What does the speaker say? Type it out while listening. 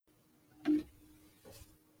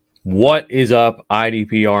What is up,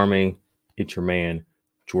 IDP Army? It's your man,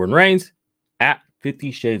 Jordan Rains, at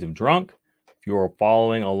 50 Shades of Drunk. If you are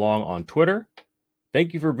following along on Twitter,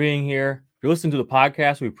 thank you for being here. If you're listening to the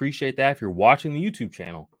podcast, we appreciate that. If you're watching the YouTube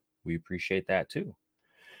channel, we appreciate that too.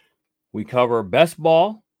 We cover best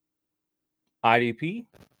ball, IDP,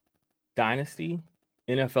 dynasty,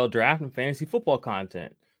 NFL draft, and fantasy football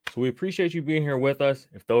content. So we appreciate you being here with us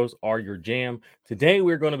if those are your jam. Today,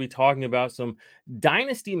 we're going to be talking about some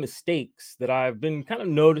dynasty mistakes that I've been kind of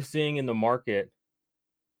noticing in the market.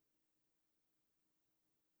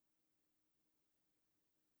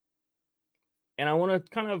 And I want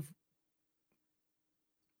to kind of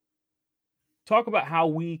talk about how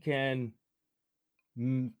we can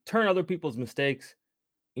turn other people's mistakes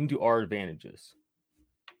into our advantages.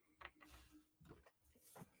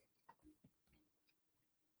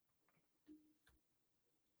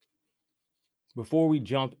 Before we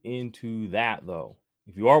jump into that, though,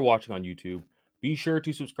 if you are watching on YouTube, be sure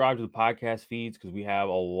to subscribe to the podcast feeds because we have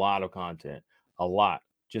a lot of content. A lot.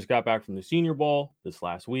 Just got back from the Senior Bowl this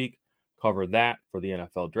last week. Covered that for the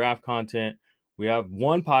NFL draft content. We have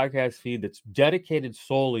one podcast feed that's dedicated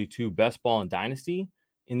solely to best ball and dynasty.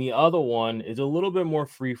 And the other one is a little bit more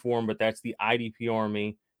freeform, but that's the IDP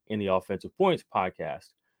Army and the Offensive Points podcast.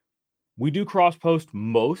 We do cross post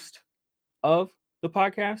most of the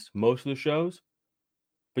podcast, most of the shows,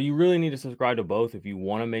 but you really need to subscribe to both if you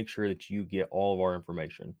want to make sure that you get all of our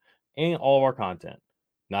information and all of our content.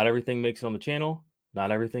 Not everything makes it on the channel.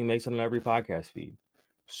 Not everything makes it on every podcast feed.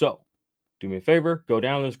 So do me a favor, go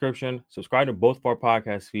down in the description, subscribe to both of our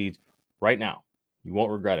podcast feeds right now. You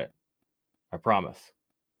won't regret it. I promise.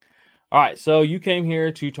 All right, so you came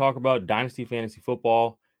here to talk about Dynasty Fantasy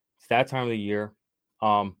Football. It's that time of the year.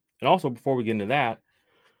 And also, before we get into that,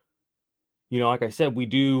 like I said, we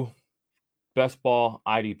do best ball,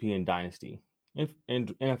 IDP, and dynasty, and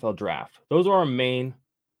NFL draft. Those are our main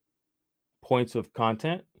points of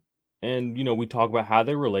content. And, we talk about how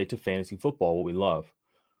they relate to fantasy football, what we love.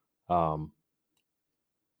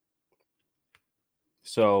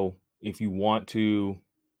 So if you want to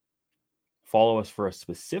follow us for a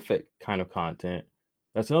specific kind of content,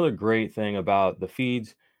 that's another great thing about the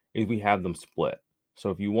feeds is we have them split. So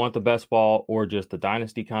if you want the best ball or just the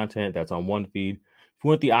dynasty content, that's on one feed. If you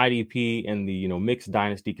want the IDP and the mixed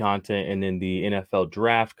dynasty content and then the NFL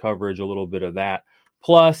draft coverage, a little bit of that,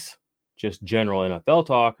 plus just general NFL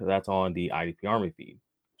talk, that's on the IDP Army feed.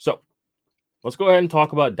 So let's go ahead and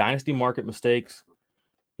talk about dynasty market mistakes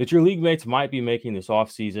that your league mates might be making this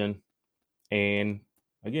offseason, and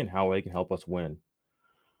again, how they can help us win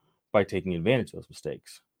by taking advantage of those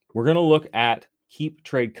mistakes. We're going to look at Keep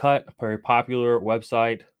Trade Cut, a very popular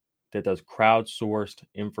website that does crowdsourced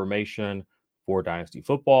information for Dynasty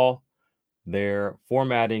football. Their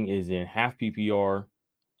formatting is in half PPR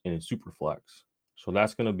and in Superflex. So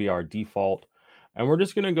that's going to be our default. And we're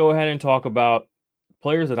just going to go ahead and talk about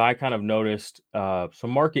players that I kind of noticed some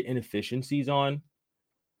market inefficiencies on,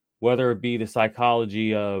 whether it be the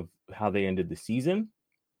psychology of how they ended the season,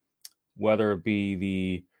 whether it be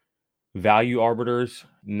the value arbiters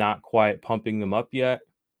not quite pumping them up yet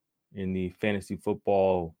in the fantasy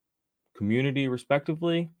football community,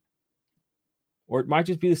 respectively, or it might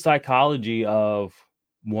just be the psychology of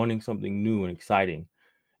wanting something new and exciting.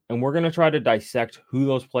 And we're going to try to dissect who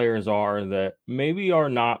those players are that maybe are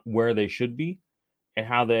not where they should be and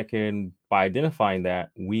how they can, by identifying that,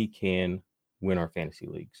 we can win our fantasy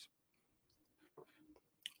leagues.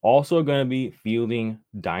 Also going to be fielding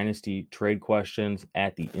dynasty trade questions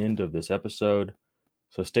at the end of this episode.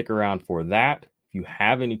 So stick around for that. If you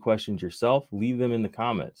have any questions yourself, leave them in the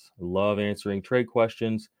comments. I love answering trade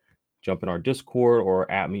questions. Jump in our Discord or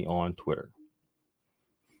at me on Twitter.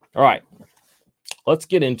 All right, let's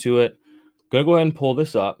get into it. Going to go ahead and pull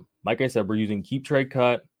this up. Like I said, we're using Keep Trade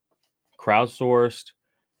Cut, crowdsourced,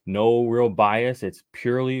 no real bias. It's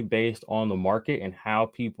purely based on the market and how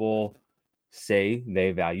people say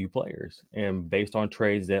they value players and based on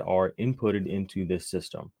trades that are inputted into this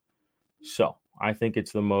system. So I think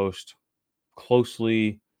it's the most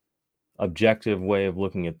closely objective way of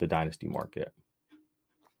looking at the dynasty market.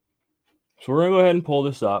 So we're going to go ahead and pull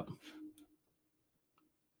this up.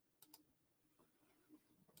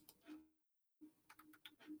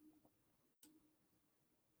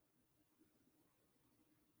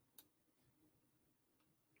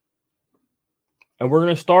 And we're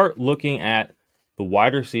going to start looking at the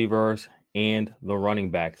wide receivers and the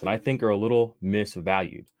running backs that I think are a little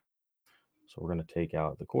misvalued. So we're going to take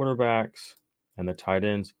out the quarterbacks and the tight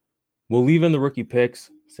ends. We'll leave in the rookie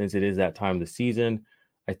picks since it is that time of the season.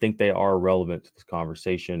 I think they are relevant to this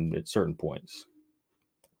conversation at certain points.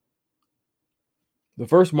 The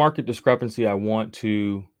first market discrepancy I want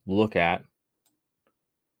to look at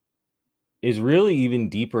is really even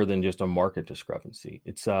deeper than just a market discrepancy.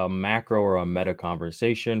 It's a macro or a meta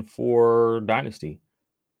conversation for Dynasty,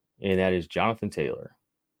 and that is Jonathan Taylor.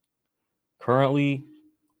 Currently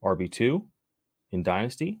RB2 in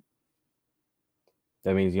Dynasty.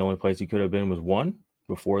 That means the only place he could have been was 1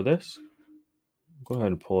 before this. Go ahead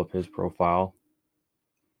and pull up his profile.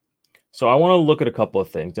 So I want to look at a couple of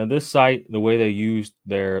things. Now, this site, the way they use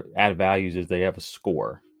their add values is they have a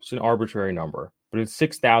score. It's an arbitrary number, but it's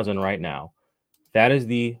 6,000 right now. That is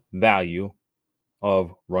the value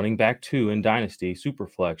of running back 2 in Dynasty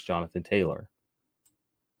Superflex Jonathan Taylor.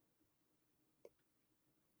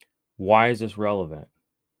 Why is this relevant?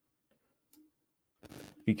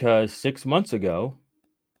 Because 6 months ago,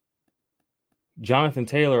 Jonathan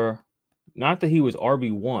Taylor, not that he was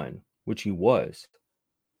RB1, which he was,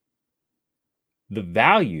 the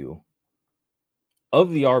value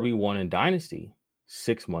of the RB1 in Dynasty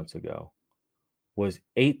 6 months ago was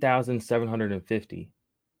 8,750.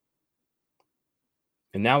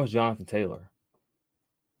 And that was Jonathan Taylor.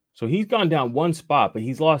 So he's gone down 1 spot, but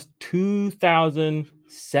he's lost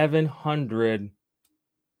 2,700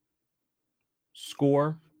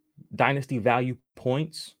 score, Dynasty value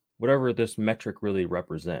points, whatever this metric really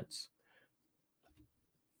represents.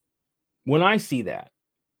 When I see that,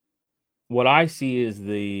 what I see is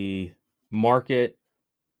the market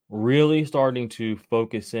really starting to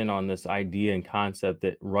focus in on this idea and concept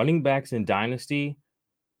that running backs in Dynasty,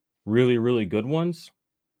 really, really good ones,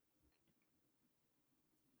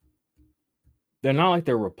 they're not like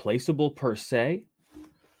they're replaceable per se,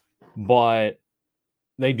 but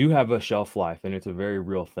they do have a shelf life, and it's a very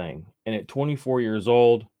real thing. And at 24 years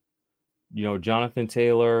old, Jonathan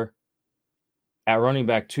Taylor at running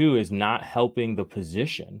back 2 is not helping the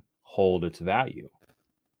position hold its value.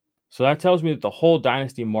 So that tells me that the whole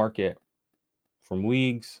Dynasty market, from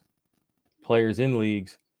leagues, players in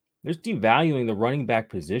leagues, they're devaluing the running back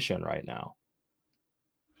position right now.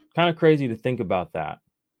 Kind of crazy to think about that.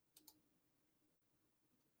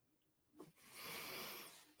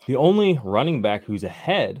 The only running back who's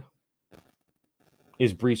ahead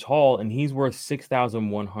is Breece Hall, and he's worth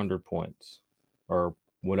 6,100 points, or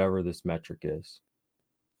whatever this metric is.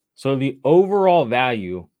 So the overall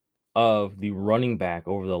value of the running back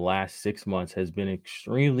over the last 6 months has been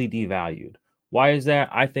extremely devalued. Why is that?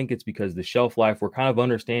 I think it's because the shelf life, we're kind of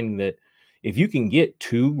understanding that if you can get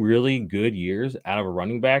 2 really good years out of a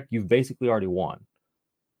running back, you've basically already won.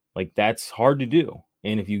 Like, that's hard to do.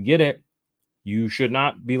 And if you get it, you should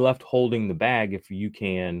not be left holding the bag if you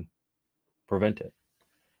can prevent it.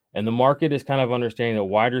 And the market is kind of understanding that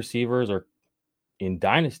wide receivers are in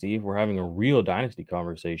Dynasty. If we're having a real Dynasty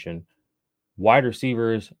conversation, wide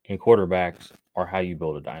receivers and quarterbacks are how you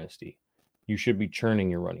build a Dynasty. You should be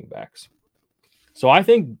churning your running backs. So I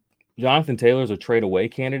think Jonathan Taylor is a trade away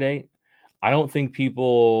candidate. I don't think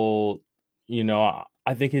people, I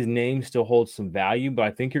think his name still holds some value, but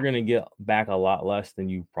I think you're going to get back a lot less than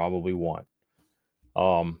you probably want.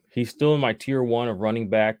 He's still in my tier 1 of running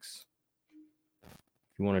backs.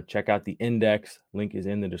 If you want to check out the index, link is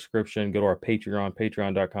in the description. Go to our Patreon,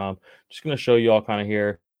 patreon.com. Just going to show you all kind of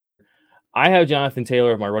here. I have Jonathan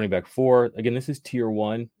Taylor as my running back 4. Again, this is tier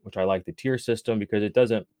 1, which I like the tier system because it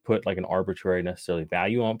doesn't put like an arbitrary necessarily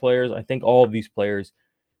value on players. I think all of these players,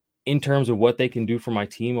 in terms of what they can do for my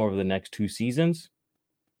team over the next 2 seasons,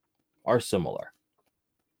 are similar.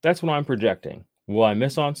 That's what I'm projecting. Will I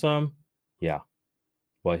miss on some? Yeah.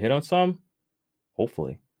 Will I hit on some?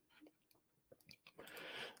 Hopefully.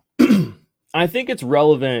 I think it's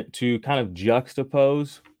relevant to kind of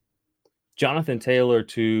juxtapose Jonathan Taylor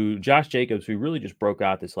to Josh Jacobs, who really just broke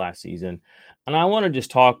out this last season. And I want to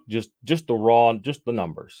just talk just the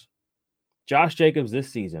numbers. Josh Jacobs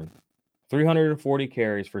this season, 340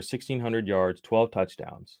 carries for 1,600 yards, 12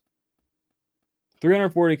 touchdowns.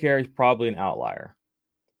 340 carries, probably an outlier.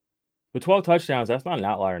 But 12 touchdowns, that's not an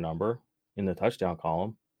outlier number in the touchdown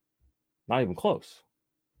column. Not even close.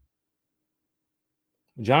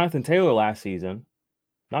 Jonathan Taylor last season,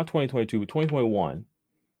 not 2022, but 2021,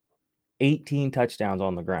 18 touchdowns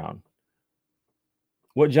on the ground.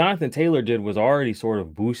 What Jonathan Taylor did was already sort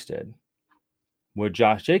of boosted. What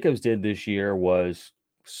Josh Jacobs did this year was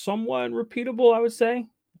somewhat repeatable, I would say.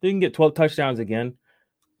 Didn't get 12 touchdowns again.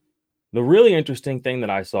 The really interesting thing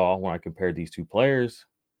that I saw when I compared these two players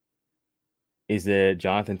is that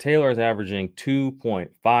Jonathan Taylor is averaging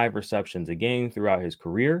 2.5 receptions a game throughout his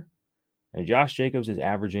career, and Josh Jacobs is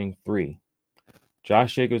averaging 3.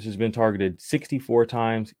 Josh Jacobs has been targeted 64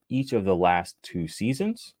 times each of the last 2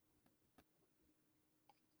 seasons.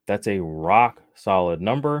 That's a rock solid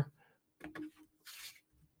number.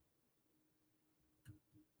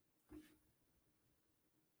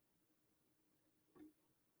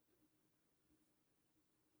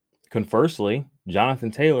 Conversely,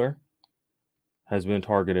 Jonathan Taylor has been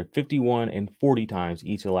targeted 51 and 40 times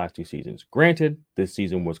each of the last 2 seasons. Granted, this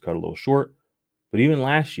season was cut a little short, but even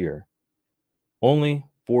last year, only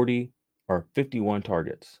 40 or 51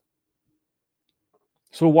 targets.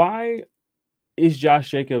 So why is Josh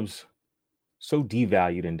Jacobs so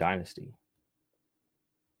devalued in Dynasty?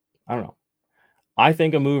 I don't know. I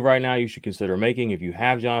think a move right now you should consider making if you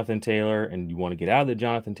have Jonathan Taylor and you want to get out of the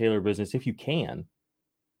Jonathan Taylor business, if you can,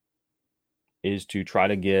 is to try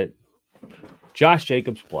to get Josh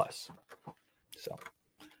Jacobs plus. So,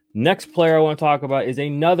 next player I want to talk about is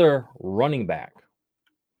another running back,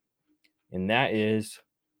 and that is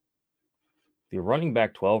the running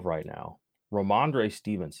back 12 right now, Ramondre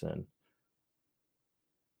Stevenson.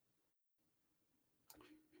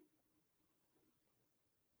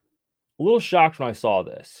 A little shocked when I saw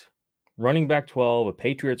this. Running back 12, a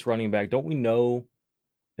Patriots running back. Don't we know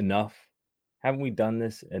enough? Haven't we done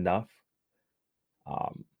this enough?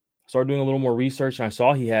 Started doing a little more research, and I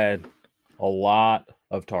saw he had a lot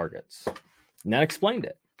of targets. And that explained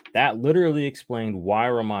it. That literally explained why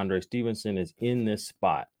Ramondre Stevenson is in this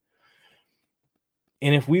spot.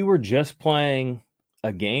 And if we were just playing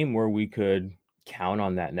a game where we could count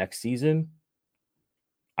on that next season,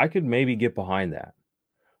 I could maybe get behind that.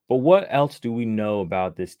 But what else do we know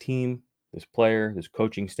about this team, this player, this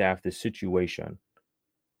coaching staff, this situation?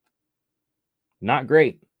 Not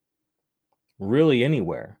great. Really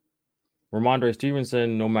anywhere. Ramondre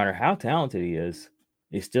Stevenson, no matter how talented he is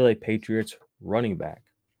still a Patriots running back.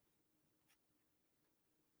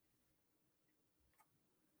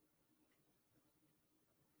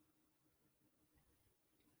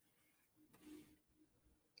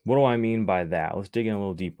 What do I mean by that? Let's dig in a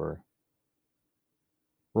little deeper.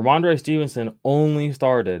 Ramondre Stevenson only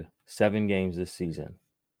started 7 games this season.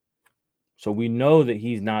 So we know that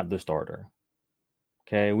he's not the starter.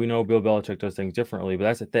 Okay, we know Bill Belichick does things differently, but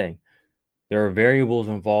that's the thing. There are variables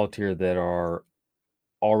involved here that are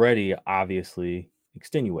already obviously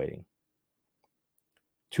extenuating.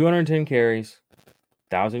 210 carries,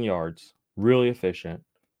 1,000 yards, really efficient.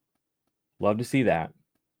 Love to see that.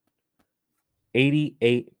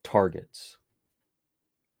 88 targets.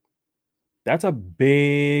 That's a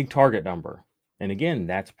big target number. And again,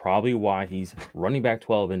 that's probably why he's running back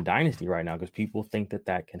 12 in Dynasty right now, because people think that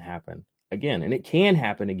that can happen again. And it can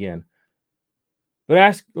happen again.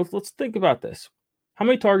 But let's think about this. How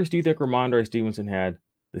many targets do you think Ramondre Stevenson had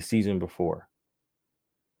the season before?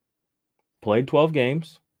 Played 12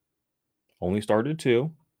 games, only started 2.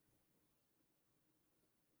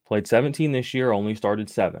 Played 17 this year, only started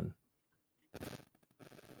 7.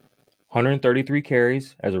 133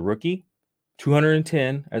 carries as a rookie,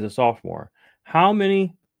 210 as a sophomore. How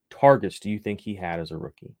many targets do you think he had as a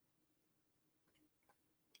rookie?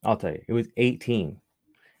 I'll tell you, it was 18.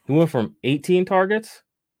 He went from 18 targets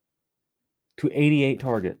to 88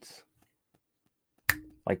 targets.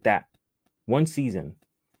 Like that. One season.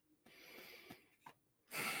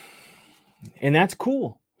 And that's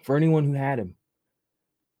cool for anyone who had him.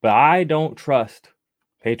 But I don't trust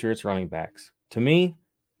Patriots running backs. To me,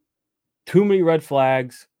 too many red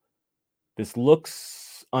flags. This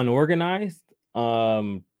looks unorganized. We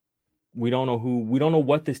don't know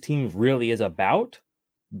what this team really is about.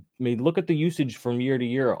 I mean, look at the usage from year to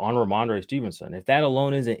year on Ramondre Stevenson. If that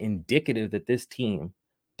alone isn't indicative that this team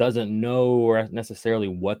doesn't know or necessarily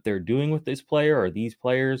what they're doing with this player or these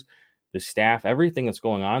players, the staff, everything that's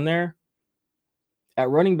going on there. At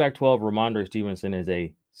running back 12, Ramondre Stevenson is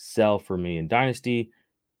a sell for me in Dynasty.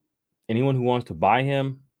 Anyone who wants to buy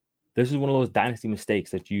him, this is one of those Dynasty mistakes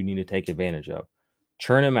that you need to take advantage of.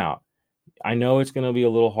 Churn him out. I know it's going to be a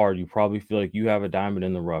little hard. You probably feel like you have a diamond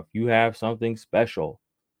in the rough. You have something special.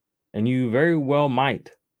 And you very well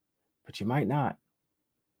might, but you might not.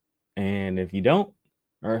 And if you don't,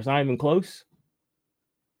 or it's not even close,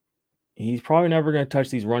 he's probably never going to touch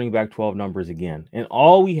these running back 12 numbers again. And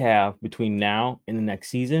all we have between now and the next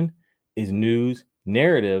season is news,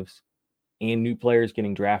 narratives, and new players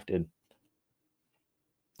getting drafted.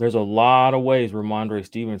 There's a lot of ways Ramondre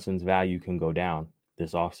Stevenson's value can go down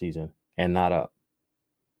this offseason and not up.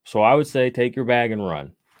 So I would say take your bag and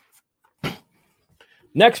run.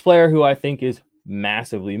 Next player who I think is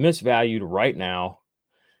massively misvalued right now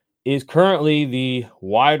is currently the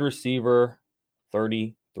wide receiver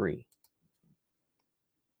 33.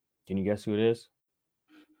 Can you guess who it is?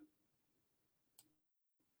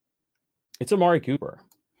 It's Amari Cooper.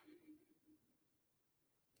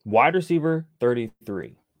 Wide receiver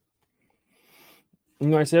 33. You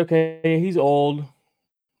might say, okay, he's old,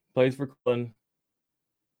 plays for Cleveland.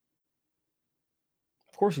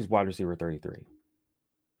 Of course he's wide receiver 33.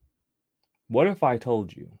 What if I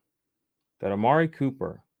told you that Amari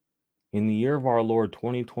Cooper, in the year of our Lord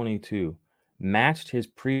 2022, matched his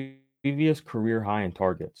previous career high in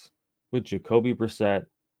targets with Jacoby Brissett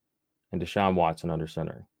and Deshaun Watson under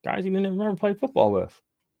center. Guys he didn't ever play football with.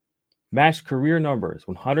 Matched career numbers,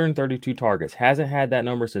 132 targets. Hasn't had that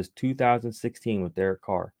number since 2016 with Derek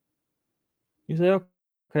Carr. You say,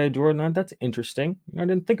 okay, Jordan, that's interesting. I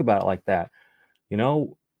didn't think about it like that.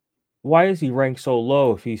 Why is he ranked so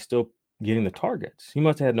low if he's still getting the targets? He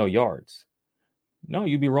must have had no yards. No,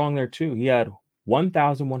 you'd be wrong there too. He had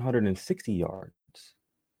 1,160 yards.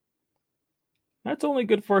 That's only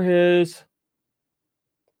good for his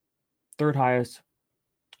third highest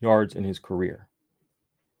yards in his career.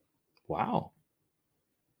 Wow.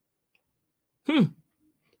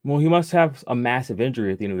 Well, he must have a massive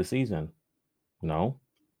injury at the end of the season. No.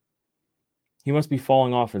 He must be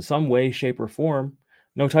falling off in some way, shape, or form.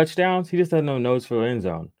 No touchdowns. He just had no nose for the end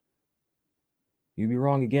zone. You'd be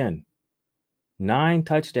wrong again. 9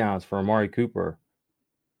 touchdowns for Amari Cooper.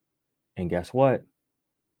 And guess what?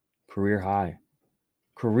 Career high.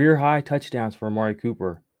 Career high touchdowns for Amari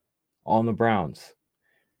Cooper on the Browns.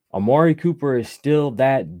 Amari Cooper is still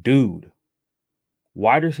that dude.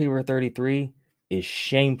 Wide receiver 33 is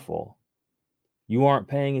shameful. You aren't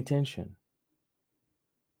paying attention.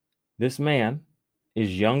 This man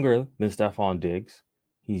is younger than Stephon Diggs.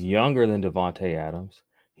 He's younger than Devontae Adams.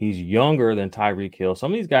 He's younger than Tyreek Hill.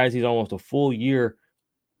 Some of these guys, he's almost a full year.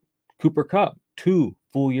 Cooper Kupp, 2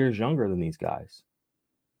 full years younger than these guys.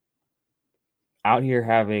 Out here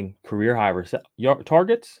having career high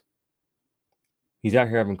targets. He's out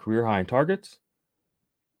here having career high in targets,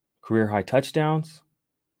 career high touchdowns,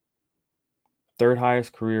 third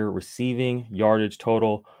highest career receiving yardage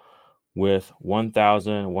total with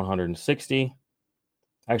 1,160.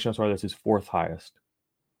 Actually, I'm sorry, that's his 4th highest.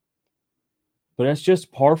 But that's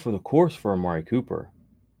just par for the course for Amari Cooper.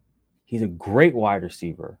 He's a great wide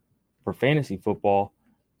receiver for fantasy football,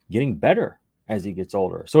 getting better as he gets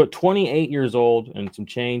older. So at 28 years old and some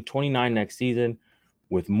change, 29 next season,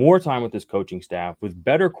 with more time with his coaching staff, with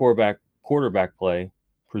better quarterback play,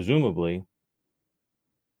 presumably,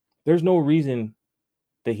 there's no reason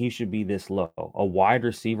that he should be this low. A wide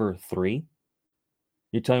receiver 3?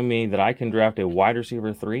 You're telling me that I can draft a wide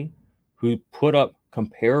receiver 3 who put up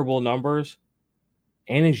comparable numbers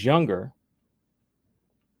and is younger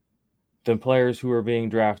than players who are being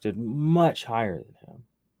drafted much higher than him?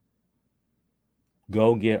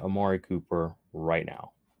 Go get Amari Cooper right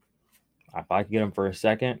now. If I could get him for a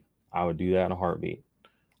second, I would do that in a heartbeat.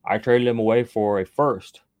 I traded him away for a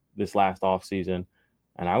first this last offseason,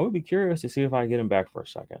 and I would be curious to see if I get him back for a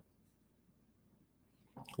second.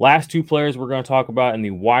 Last 2 players we're going to talk about in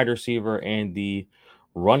the wide receiver and the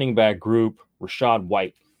running back group, Rachaad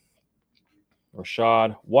White.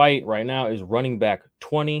 Rachaad White right now is running back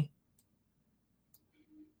 20.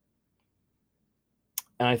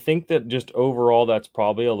 And I think that just overall, that's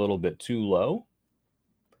probably a little bit too low.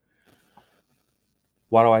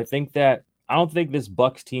 Why do I think that? I don't think this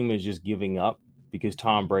Bucs team is just giving up because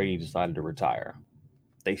Tom Brady decided to retire.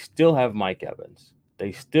 They still have Mike Evans.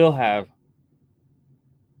 They still have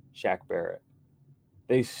Shaq Barrett.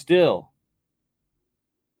 They still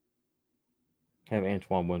have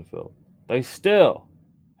Antoine Winfield. They still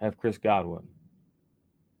have Chris Godwin.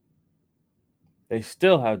 They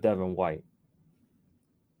still have Devin White.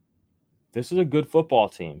 This is a good football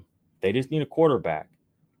team. They just need a quarterback.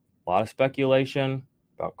 A lot of speculation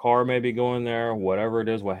about Carr maybe going there, whatever it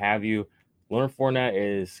is, what have you. Leonard Fournette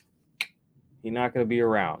he's not going to be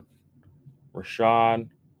around. Rachaad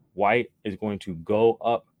White is going to go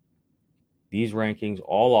up these rankings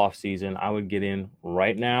all offseason. I would get in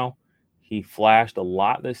right now. He flashed a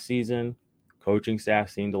lot this season. Coaching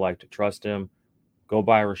staff seemed to like to trust him. Go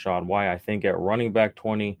buy Rachaad White. I think at running back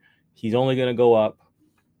 20, he's only going to go up.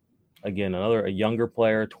 Again, a younger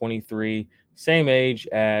player, 23, same age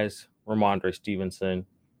as Ramondre Stevenson.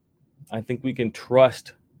 I think we can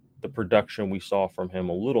trust the production we saw from him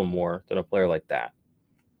a little more than a player like that.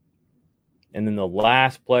 And then the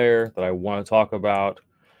last player that I want to talk about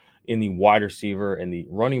in the wide receiver and the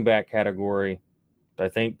running back category that I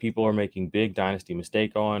think people are making big dynasty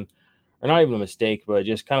mistake on, or not even a mistake, but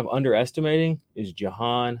just kind of underestimating, is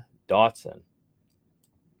Jahan Dotson.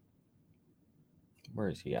 Where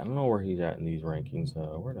is he? I don't know where he's at in these rankings.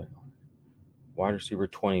 Wide receiver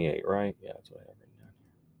 28, right? Yeah, that's what I have right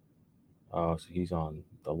now. Oh, so he's on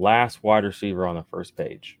the last wide receiver on the first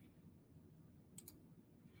page.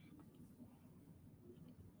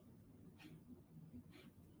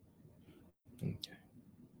 Okay.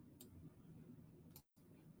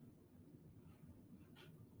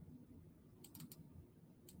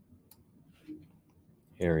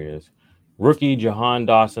 Here he is. Rookie Jahan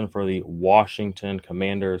Dotson for the Washington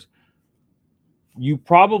Commanders. You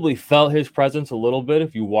probably felt his presence a little bit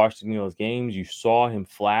if you watched any of those games. You saw him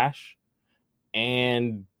flash.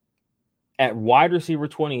 And at wide receiver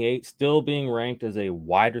 28, still being ranked as a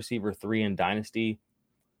wide receiver 3 in Dynasty,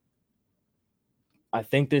 I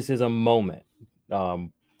think this is a moment.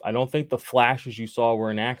 I don't think the flashes you saw were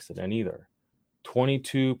an accident either.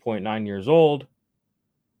 22.9 years old.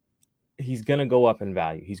 He's going to go up in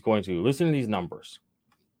value. He's going to. Listen to these numbers.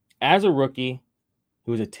 As a rookie,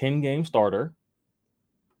 he was a 10-game starter.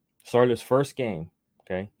 Started his first game.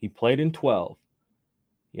 Okay. He played in 12.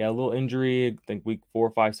 He had a little injury, I think week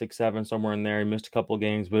 4, 5, 6, 7, somewhere in there. He missed a couple of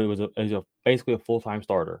games, but it was basically a full-time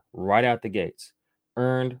starter right out the gates.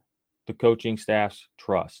 Earned the coaching staff's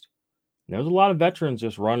trust. And there was a lot of veterans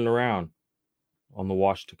just running around on the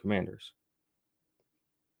Washington Commanders.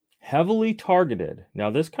 Heavily targeted.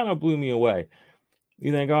 Now, this kind of blew me away.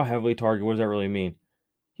 You think, oh, heavily targeted, what does that really mean?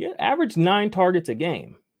 He averaged 9 targets a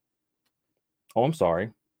game. Oh, I'm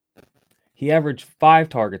sorry. He averaged 5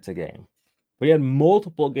 targets a game. But he had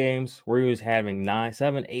multiple games where he was having 9,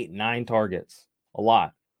 7, 8, 9 targets. A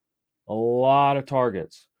lot of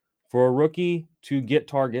targets. For a rookie to get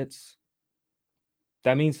targets,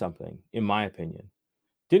 that means something, in my opinion.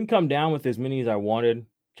 Didn't come down with as many as I wanted.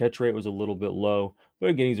 Catch rate was a little bit low. But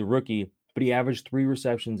again, he's a rookie, but he averaged 3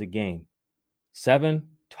 receptions a game. 7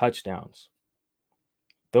 touchdowns.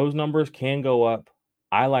 Those numbers can go up.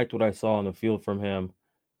 I liked what I saw on the field from him.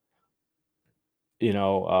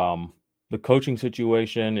 The coaching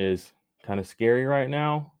situation is kind of scary right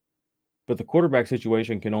now, but the quarterback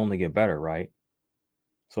situation can only get better, right?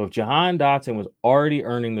 So if Jahan Dotson was already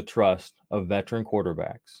earning the trust of veteran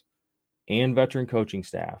quarterbacks and veteran coaching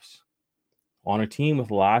staffs on a team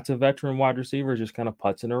with lots of veteran wide receivers just kind of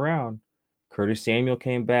putzing around, Curtis Samuel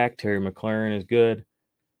came back, Terry McLaurin is good,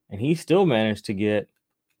 and he still managed to get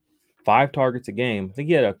 5 targets a game. I think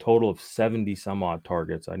he had a total of 70 some odd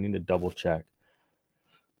targets. I need to double check.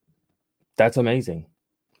 That's amazing.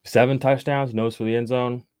 7 touchdowns, nose for the end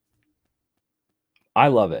zone. I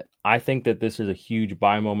love it. I think that this is a huge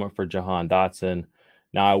buy moment for Jahan Dotson.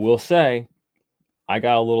 Now, I will say, I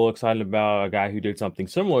got a little excited about a guy who did something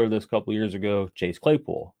similar to this a couple of years ago, Chase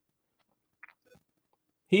Claypool.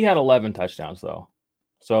 He had 11 touchdowns, though.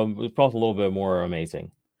 So it was probably a little bit more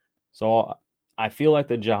amazing. So I feel like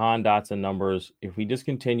the Jahan Dotson numbers, if he just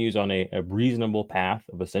continues on a reasonable path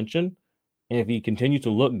of ascension, and if he continues to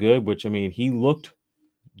look good, which, I mean, he looked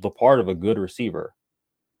the part of a good receiver.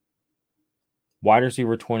 Wide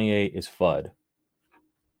receiver 28 is FUD.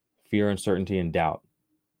 Fear, uncertainty, and doubt.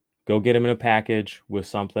 Go get him in a package with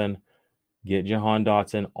something. Get Jahan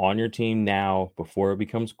Dotson on your team now before it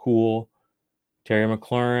becomes cool. Terry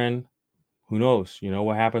McLaurin, who knows? You know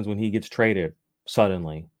what happens when he gets traded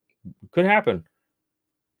suddenly? It could happen.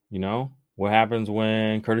 What happens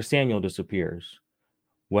when Curtis Samuel disappears?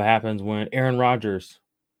 What happens when Aaron Rodgers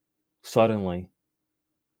suddenly,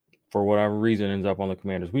 for whatever reason, ends up on the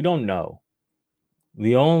Commanders? We don't know.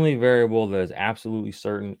 The only variable that is absolutely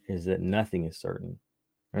certain is that nothing is certain,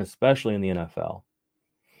 and especially in the NFL.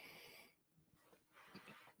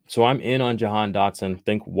 So I'm in on Jahan Dotson.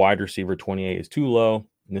 Think wide receiver 28 is too low,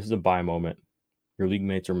 and this is a buy moment. Your league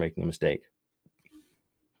mates are making a mistake.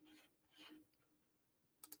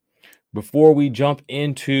 Before we jump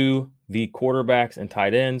into the quarterbacks and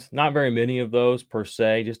tight ends, not very many of those per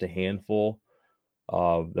se, just a handful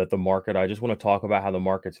that the market, I just want to talk about how the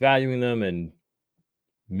market's valuing them and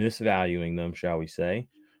misvaluing them, shall we say.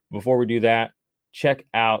 Before we do that, check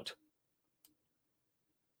out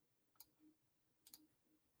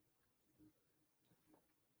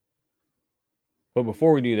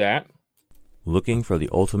looking for the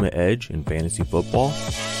ultimate edge in fantasy football?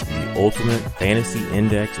 The Ultimate Fantasy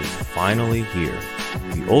Index is finally here.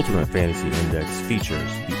 The Ultimate Fantasy Index features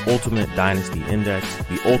the Ultimate Dynasty Index,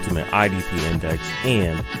 the Ultimate IDP Index,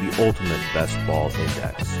 and the Ultimate Best Ball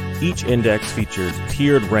Index. Each index features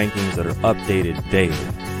tiered rankings that are updated daily,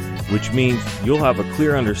 which means you'll have a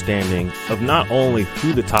clear understanding of not only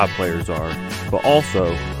who the top players are, but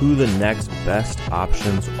also who the next best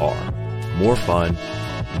options are. More fun,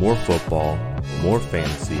 more football, more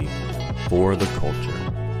fantasy for the culture.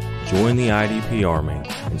 Join the IDP Army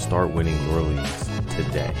and start winning your leagues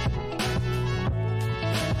today.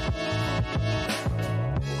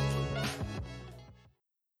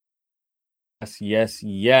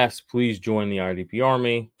 Yes. Please join the IDP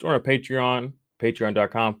Army. Join our Patreon,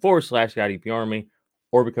 patreon.com/IDP Army,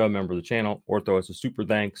 or become a member of the channel, or throw us a super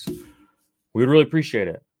thanks. We'd really appreciate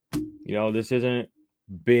it. This isn't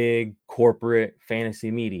big corporate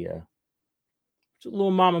fantasy media. It's a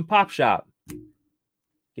little mom and pop shop.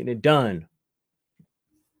 Getting it done.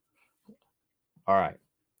 All right.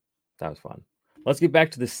 That was fun. Let's get back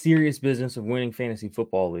to the serious business of winning fantasy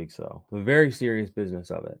football leagues, though. The very serious business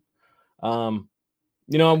of it. Um,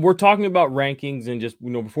 we're talking about rankings and just,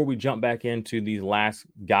 before we jump back into these last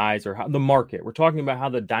guys or how the market, we're talking about how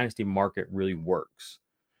the dynasty market really works,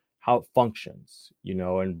 how it functions,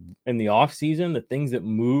 and in the off season, the things that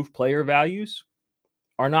move player values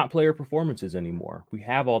are not player performances anymore. We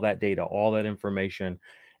have all that data, all that information,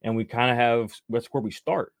 and we kind of have that's where we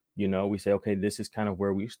start. We say, okay, this is kind of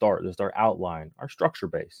where we start. This is our outline, our structure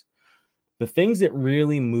base. The things that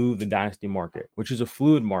really move the dynasty market, which is a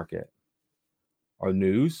fluid market, are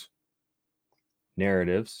news,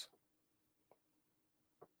 narratives,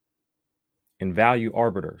 and value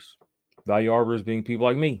arbiters. Value arbiters being people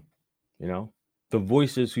like me, the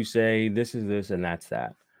voices who say this is this and that's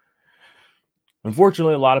that.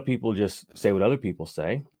 Unfortunately, a lot of people just say what other people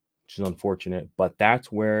say, which is unfortunate, but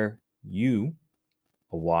that's where you,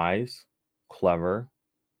 a wise, clever,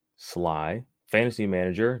 sly fantasy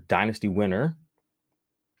manager, dynasty winner,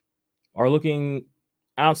 are looking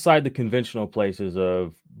outside the conventional places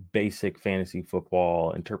of basic fantasy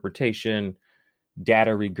football interpretation,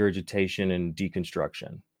 data regurgitation, and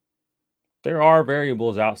deconstruction. There are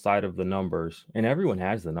variables outside of the numbers, and everyone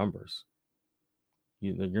has the numbers.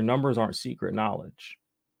 Your numbers aren't secret knowledge.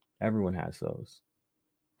 Everyone has those.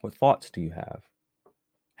 What thoughts do you have?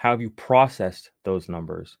 How have you processed those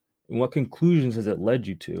numbers? And what conclusions has it led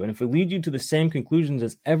you to? And if it leads you to the same conclusions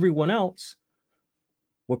as everyone else,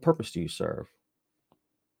 what purpose do you serve?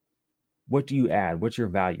 What do you add? What's your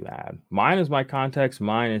value add? Mine is my context.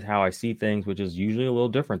 Mine is how I see things, which is usually a little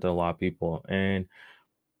different than a lot of people. And,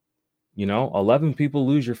 11 people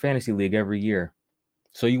lose your fantasy league every year.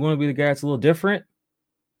 So you want to be the guy that's a little different?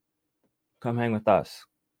 Come hang with us.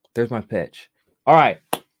 There's my pitch. All right.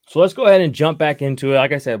 So let's go ahead and jump back into it.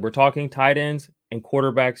 Like I said, we're talking tight ends and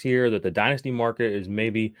quarterbacks here, that the dynasty market is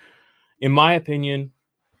maybe, in my opinion,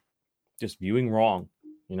 just viewing wrong,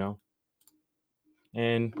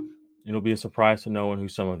 and it'll be a surprise to no one who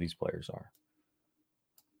some of these players are.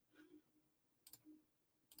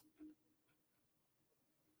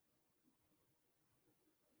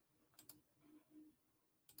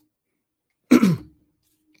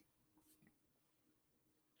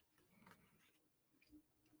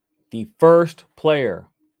 The first player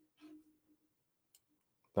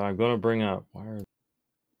that I'm going to bring up.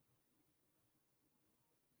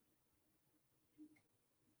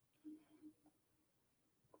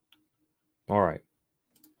 All right.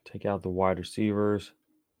 Take out the wide receivers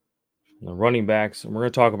and the running backs. And we're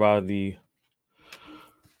going to talk about the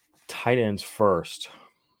tight ends first,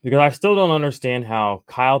 because I still don't understand how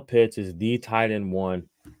Kyle Pitts is the tight end one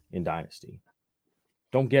in Dynasty.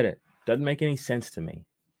 Don't get it. Doesn't make any sense to me.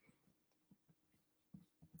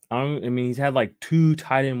 He's had like 2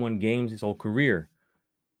 tight end one games his whole career.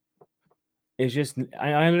 It's just,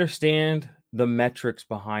 I understand the metrics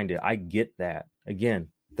behind it. I get that. Again,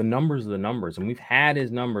 the numbers are the numbers, and we've had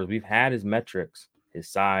his numbers. We've had his metrics, his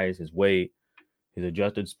size, his weight, his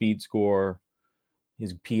adjusted speed score,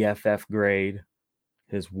 his PFF grade,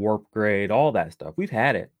 his warp grade, all that stuff. We've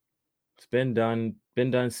had it. It's been done,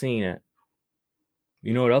 seeing it.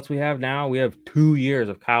 You know what else we have now? We have 2 years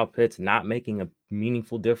of Kyle Pitts not making a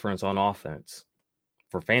meaningful difference on offense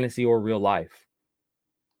for fantasy or real life.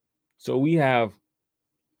 So we have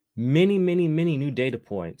many, many, many new data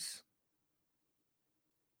points.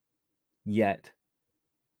 Yet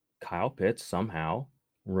Kyle Pitts somehow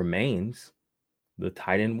remains the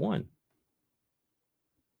tight end one.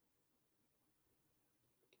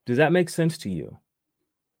 Does that make sense to you?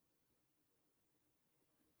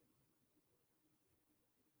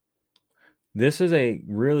 This is a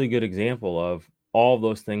really good example of all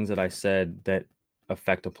those things that I said that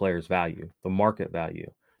affect a player's value, the market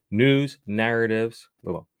value. News, narratives,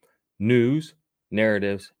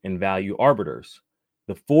 and value arbiters.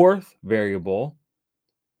 The fourth variable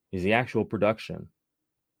is the actual production,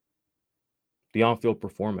 the on-field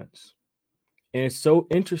performance. And it's so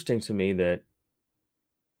interesting to me that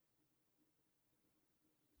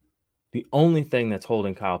the only thing that's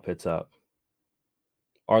holding Kyle Pitts up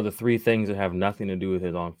are the 3 things that have nothing to do with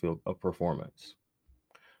his on-field performance.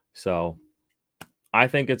 So I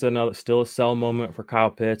think it's still a sell moment for Kyle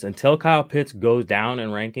Pitts until Kyle Pitts goes down in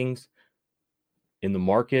rankings in the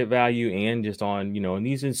market value, and just on, and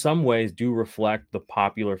these in some ways do reflect the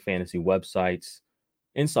popular fantasy websites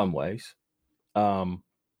in some ways.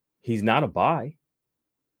 He's not a buy.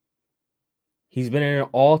 He's been at an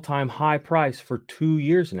all-time high price for 2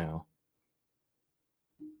 years now.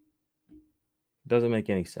 Doesn't make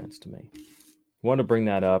any sense to me. Want to bring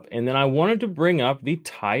that up. And then I wanted to bring up the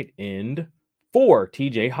tight end for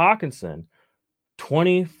TJ Hawkinson.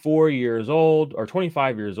 24 years old or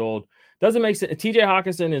 25 years old. Doesn't make sense. TJ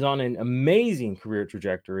Hawkinson is on an amazing career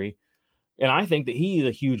trajectory. And I think that he is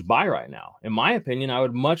a huge buy right now. In my opinion, I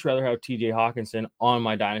would much rather have TJ Hawkinson on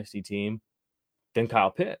my dynasty team than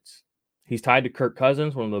Kyle Pitts. He's tied to Kirk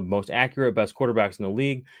Cousins, one of the most accurate, best quarterbacks in the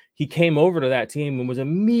league. He came over to that team and was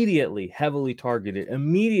immediately heavily targeted,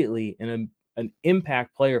 immediately an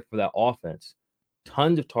impact player for that offense.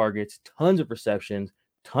 Tons of targets, tons of receptions,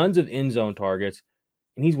 tons of end zone targets,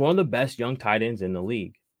 and he's one of the best young tight ends in the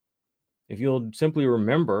league. If you'll simply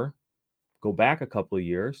remember, go back a couple of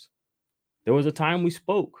years, there was a time we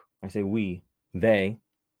spoke. I say we, they,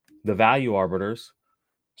 the value arbiters,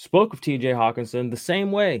 spoke of TJ Hawkinson the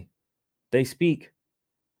same way they speak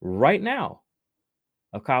right now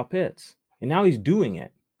of Kyle Pitts. And now he's doing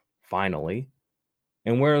it, finally.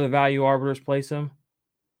 And where do the value arbiters place him?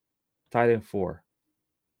 Tight end 4.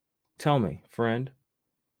 Tell me, friend.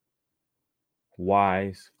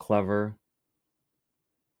 Wise, clever,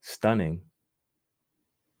 stunning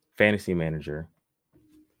fantasy manager.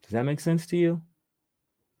 Does that make sense to you?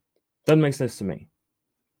 Doesn't make sense to me.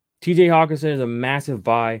 TJ Hawkinson is a massive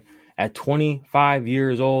buy at 25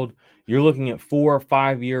 years old. You're looking at 4 or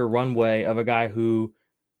 5 year runway of a guy who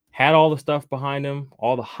had all the stuff behind him,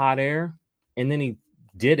 all the hot air, and then he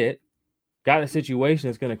did it, got a situation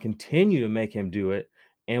that's going to continue to make him do it.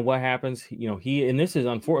 And what happens, and this is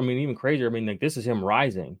unfortunate. I mean, even crazier. I mean, like, this is him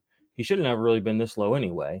rising. He should have never really been this low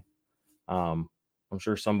anyway. I'm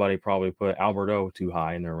sure somebody probably put Alberto too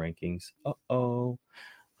high in their rankings. But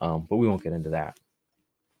we won't get into that.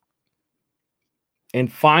 And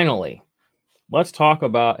finally, let's talk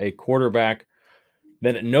about a quarterback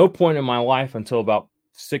that at no point in my life until about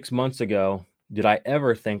 6 months ago did I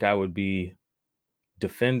ever think I would be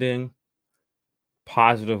defending,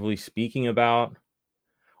 positively speaking about,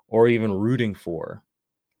 or even rooting for.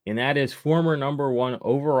 And that is former number 1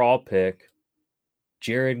 overall pick,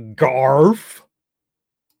 Jared Goff.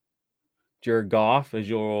 Jared Goff, as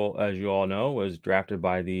you all know, was drafted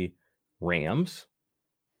by the Rams.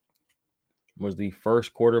 Was the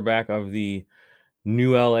first quarterback of the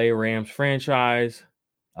new LA Rams franchise.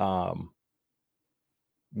 The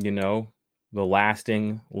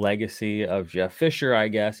lasting legacy of Jeff Fisher, I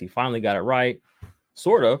guess. He finally got it right.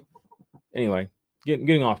 Sort of. Anyway,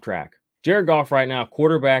 getting off track. Jared Goff right now,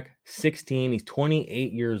 quarterback, 16. He's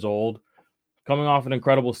 28 years old, coming off an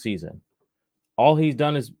incredible season. All he's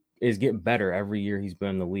done is get better every year he's been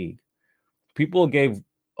in the league. People gave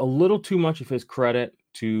a little too much of his credit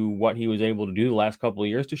to what he was able to do the last couple of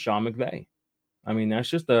years to Sean McVay. I mean, that's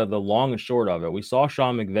just the long and short of it. We saw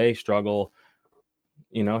Sean McVay struggle.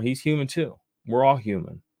 He's human too. We're all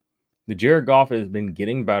human. The Jared Goff has been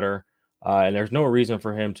getting better, and there's no reason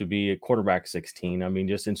for him to be a quarterback 16. I mean,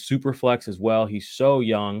 just in super flex as well. He's so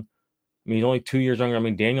young. I mean, he's only 2 years younger. I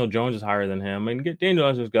mean, Daniel Jones is higher than him. I mean, Daniel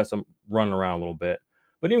Jones has got some running around a little bit.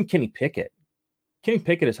 But even Kenny Pickett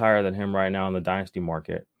is higher than him right now in the dynasty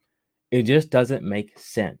market. It just doesn't make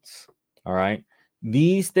sense. All right.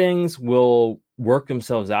 These things will work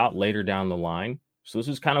themselves out later down the line. So this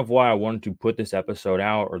is kind of why I wanted to put this episode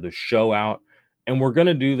out or the show out. And we're going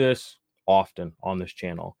to do this often on this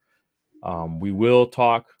channel. We will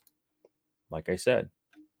talk, like I said,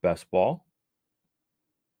 best ball,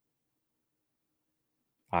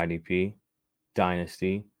 IDP,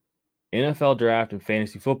 dynasty, NFL draft, and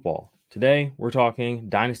fantasy football. Today, we're talking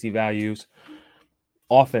dynasty values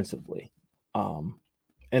offensively.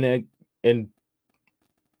 And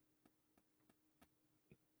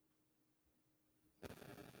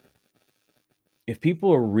if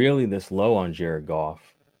people are really this low on Jared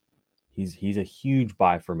Goff, he's a huge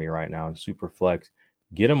buy for me right now in Superflex.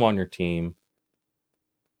 Get him on your team.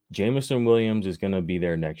 Jameson Williams is going to be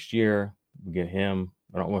there next year. We get him.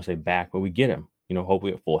 I don't want to say back, but we get him,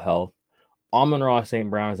 hopefully at full health. Amon-Ra St.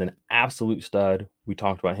 Brown is an absolute stud. We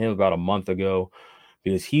talked about him about a month ago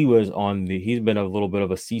because he's been a little bit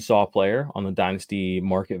of a seesaw player on the dynasty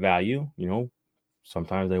market value.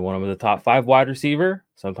 Sometimes they want him as a top 5 wide receiver.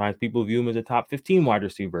 Sometimes people view him as a top 15 wide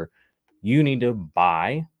receiver. You need to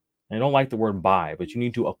buy. I don't like the word buy, but you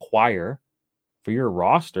need to acquire for your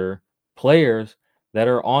roster players that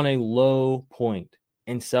are on a low point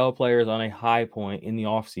and sell players on a high point in the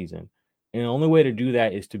offseason. And the only way to do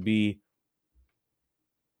that is to be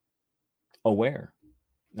aware.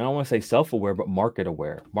 I don't want to say self-aware, but market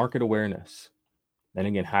aware, market awareness. Then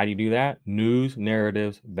again, how do you do that? News,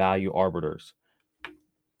 narratives, value arbiters.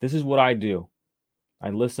 This is what I do. I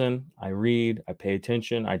listen, I read, I pay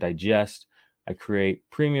attention, I digest, I create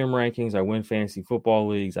premium rankings, I win fantasy football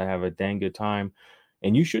leagues, I have a dang good time,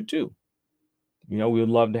 and you should too. We would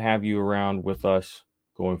love to have you around with us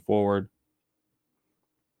going forward.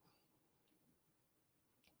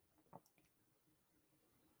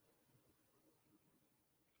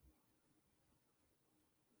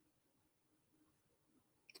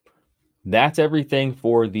 That's everything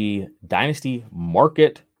for the Dynasty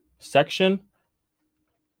market section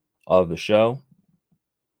of the show.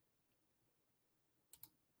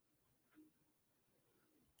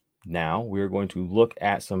 Now we're going to look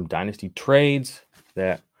at some Dynasty trades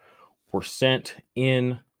that were sent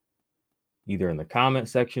in either in the comment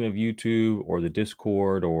section of YouTube or the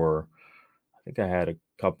Discord, or I think I had a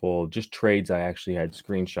couple just trades I actually had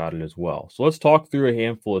screenshotted as well. So let's talk through a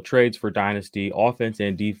handful of trades for Dynasty, offense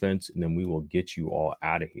and defense, and then we will get you all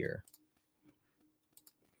out of here.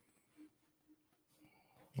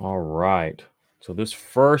 All right. So this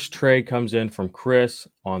first trade comes in from Chris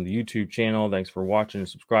on the YouTube channel. Thanks for watching and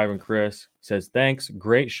subscribing, Chris. He says, thanks.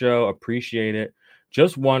 Great show. Appreciate it.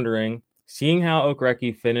 Just wondering, seeing how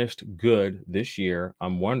Okereke finished good this year,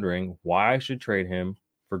 I'm wondering why I should trade him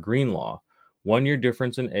for Greenlaw. 1 year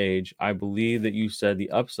difference in age. I believe that you said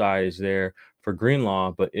the upside is there for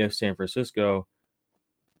Greenlaw, but if San Francisco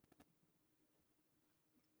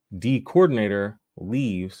D coordinator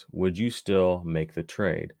leaves, would you still make the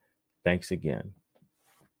trade? Thanks again.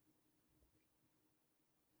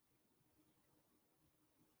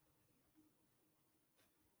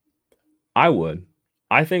 I would.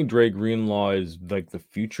 I think Dre Greenlaw is like the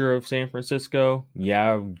future of San Francisco.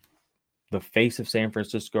 Yeah, the face of San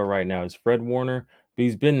Francisco right now is Fred Warner, but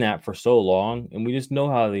he's been that for so long, and we just know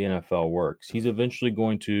how the NFL works. He's eventually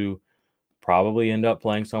going to probably end up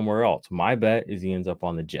playing somewhere else. My bet is he ends up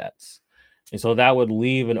on the Jets. And so that would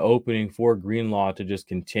leave an opening for Greenlaw to just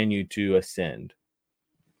continue to ascend.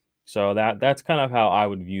 So that's kind of how I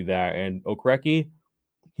would view that. And Okereke,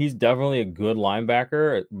 he's definitely a good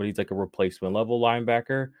linebacker, but he's like a replacement level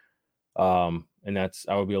linebacker. And that's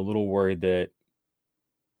I would be a little worried that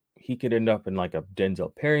he could end up in like a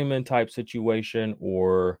Denzel Perryman type situation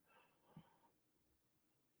or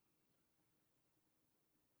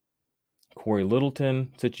Corey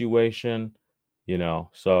Littleton situation,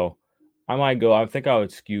 So I might go. I think I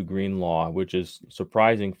would skew Greenlaw, which is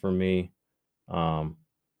surprising for me.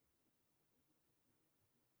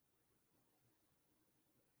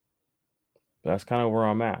 That's kind of where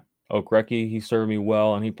I'm at. Okereke, he served me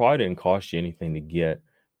well, and he probably didn't cost you anything to get.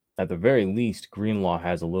 At the very least, Greenlaw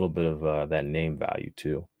has a little bit of that name value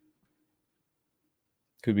too.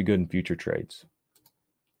 Could be good in future trades.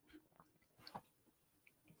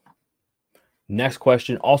 Next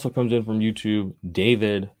question also comes in from YouTube.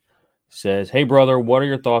 David says, hey, brother, what are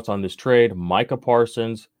your thoughts on this trade? Micah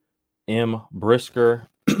Parsons, M. Brisker,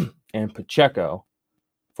 and Pacheco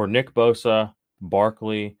for Nick Bosa,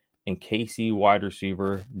 Barkley, and KC wide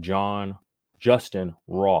receiver Justin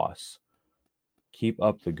Ross. Keep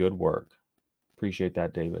up the good work. Appreciate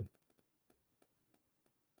that, David.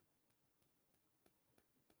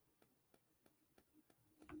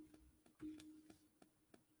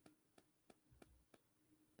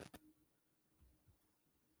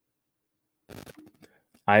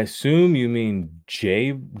 I assume you mean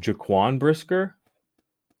Jaquan Brisker.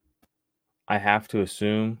 I have to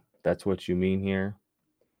assume that's what you mean here.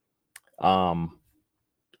 And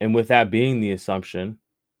with that being the assumption,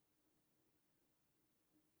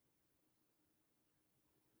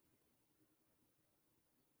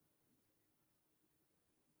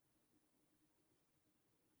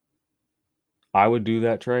 I would do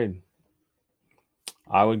that trade.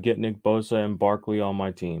 I would get Nick Bosa and Barkley on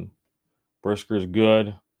my team. Brisker's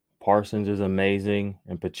good. Parsons is amazing.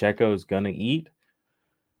 And Pacheco is going to eat.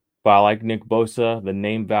 But I like Nick Bosa. The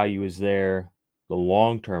name value is there. The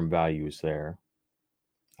long-term value is there.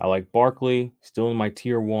 I like Barkley. Still in my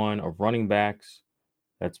tier 1 of running backs.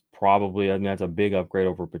 That's probably, that's a big upgrade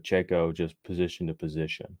over Pacheco, just position to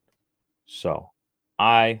position. So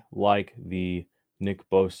I like the Nick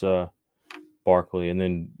Bosa, Barkley, and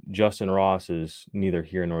then Justin Ross is neither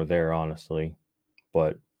here nor there, honestly.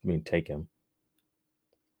 But, take him.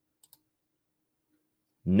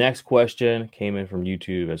 Next question came in from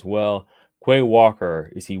YouTube as well. Quay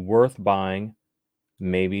Walker, is he worth buying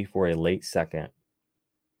maybe for a late second?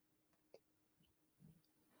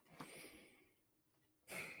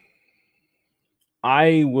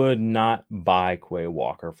 I would not buy Quay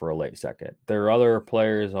Walker for a late second. There are other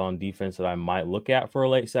players on defense that I might look at for a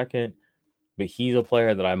late second, but he's a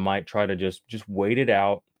player that I might try to just wait it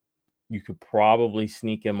out. You could probably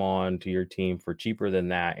sneak him on to your team for cheaper than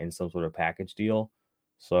that in some sort of package deal.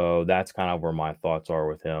 So that's kind of where my thoughts are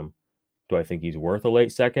with him. Do I think he's worth a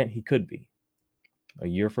late second? He could be. A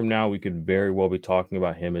year from now, we could very well be talking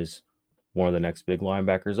about him as one of the next big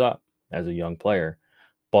linebackers up as a young player.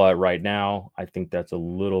 But right now, I think that's a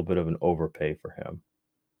little bit of an overpay for him.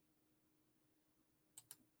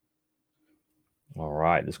 All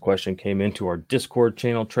right. This question came into our Discord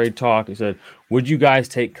channel, Trade Talk. He said, would you guys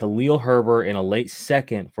take Khalil Herbert in a late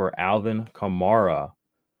second for Alvin Kamara?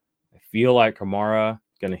 I feel like Kamara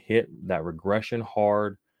going to hit that regression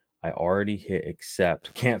hard. I already hit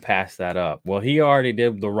accept. Can't pass that up. Well, he already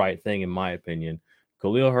did the right thing, in my opinion.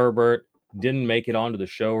 Khalil Herbert didn't make it onto the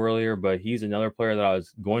show earlier, but he's another player that I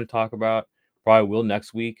was going to talk about. Probably will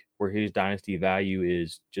next week, where his dynasty value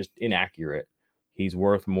is just inaccurate. He's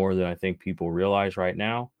worth more than I think people realize right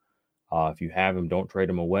now. If you have him, don't trade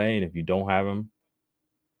him away. And if you don't have him,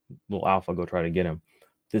 little alpha, go try to get him.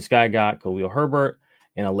 This guy got Khalil Herbert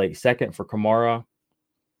in a late second for Kamara.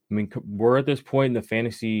 I mean, we're at this point in the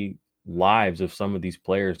fantasy lives of some of these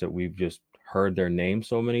players that we've just heard their names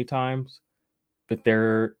so many times, but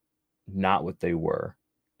they're not what they were.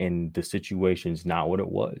 And the situation's not what it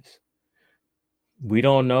was. We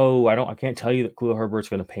don't know. I can't tell you that Khalil Herbert's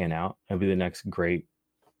going to pan out and be the next great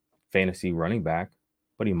fantasy running back,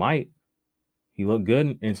 but he might. He looked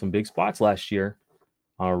good in some big spots last year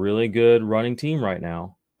on a really good running team right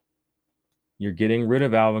now. You're getting rid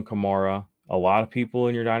of Alvin Kamara. A lot of people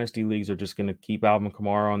in your dynasty leagues are just going to keep Alvin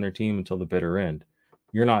Kamara on their team until the bitter end.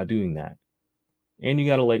 You're not doing that. And you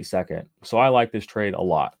got a late second. So I like this trade a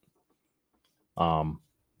lot.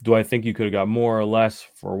 Do I think you could have got more or less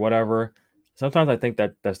for whatever? Sometimes I think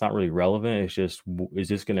that that's not really relevant. It's just, is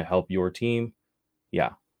this going to help your team? Yeah.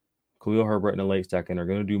 Khalil Herbert in a late second are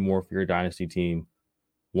going to do more for your dynasty team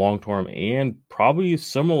long term and probably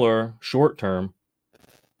similar short term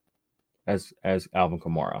as Alvin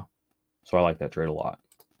Kamara. So I like that trade a lot.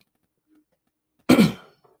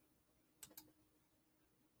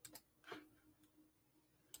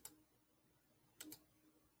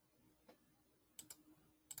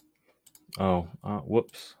 Oh,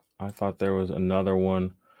 whoops. I thought there was another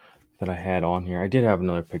one that I had on here. I did have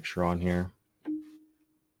another picture on here.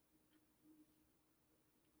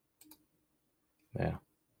 Yeah.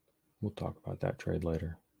 We'll talk about that trade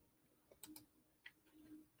later.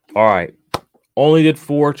 All right. Only did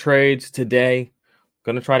 4 trades today.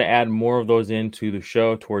 Going to try to add more of those into the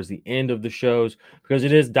show towards the end of the shows because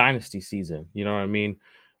it is dynasty season. You know what I mean?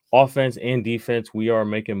 Offense and defense, we are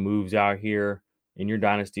making moves out here in your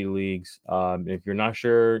dynasty leagues. If you're not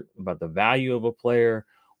sure about the value of a player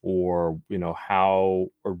or, how,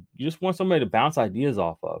 or you just want somebody to bounce ideas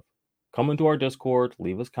off of, come into our Discord,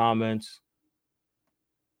 leave us comments.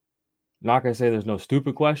 Not going to say there's no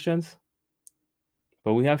stupid questions,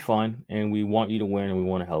 but we have fun and we want you to win and we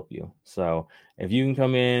want to help you. So if you can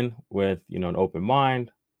come in with, an open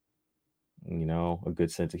mind, a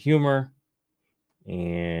good sense of humor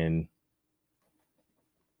and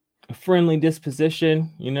a friendly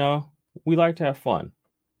disposition, we like to have fun.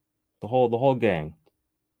 The whole gang.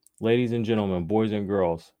 Ladies and gentlemen, boys and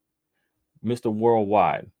girls, Mr.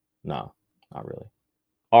 Worldwide. No, not really.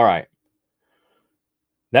 All right.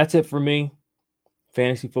 That's it for me.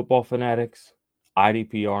 Fantasy Football Fanatics,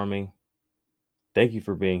 IDP Army. Thank you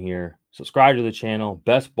for being here. Subscribe to the channel.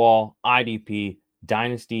 Best Ball, IDP,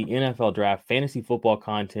 Dynasty, NFL Draft, fantasy football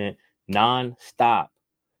content, non-stop.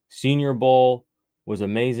 Senior Bowl was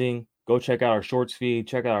amazing. Go check out our shorts feed.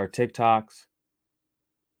 Check out our TikToks.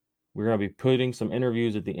 We're going to be putting some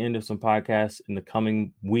interviews at the end of some podcasts in the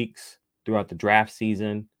coming weeks throughout the draft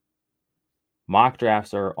season. Mock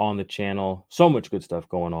drafts are on the channel. So much good stuff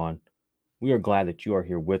going on. We are glad that you are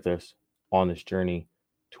here with us on this journey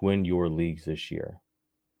to win your leagues this year.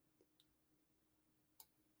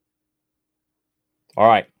 All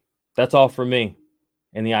right. That's all for me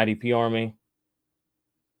and the IDP Army.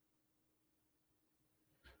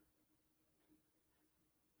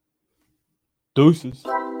 Deuces.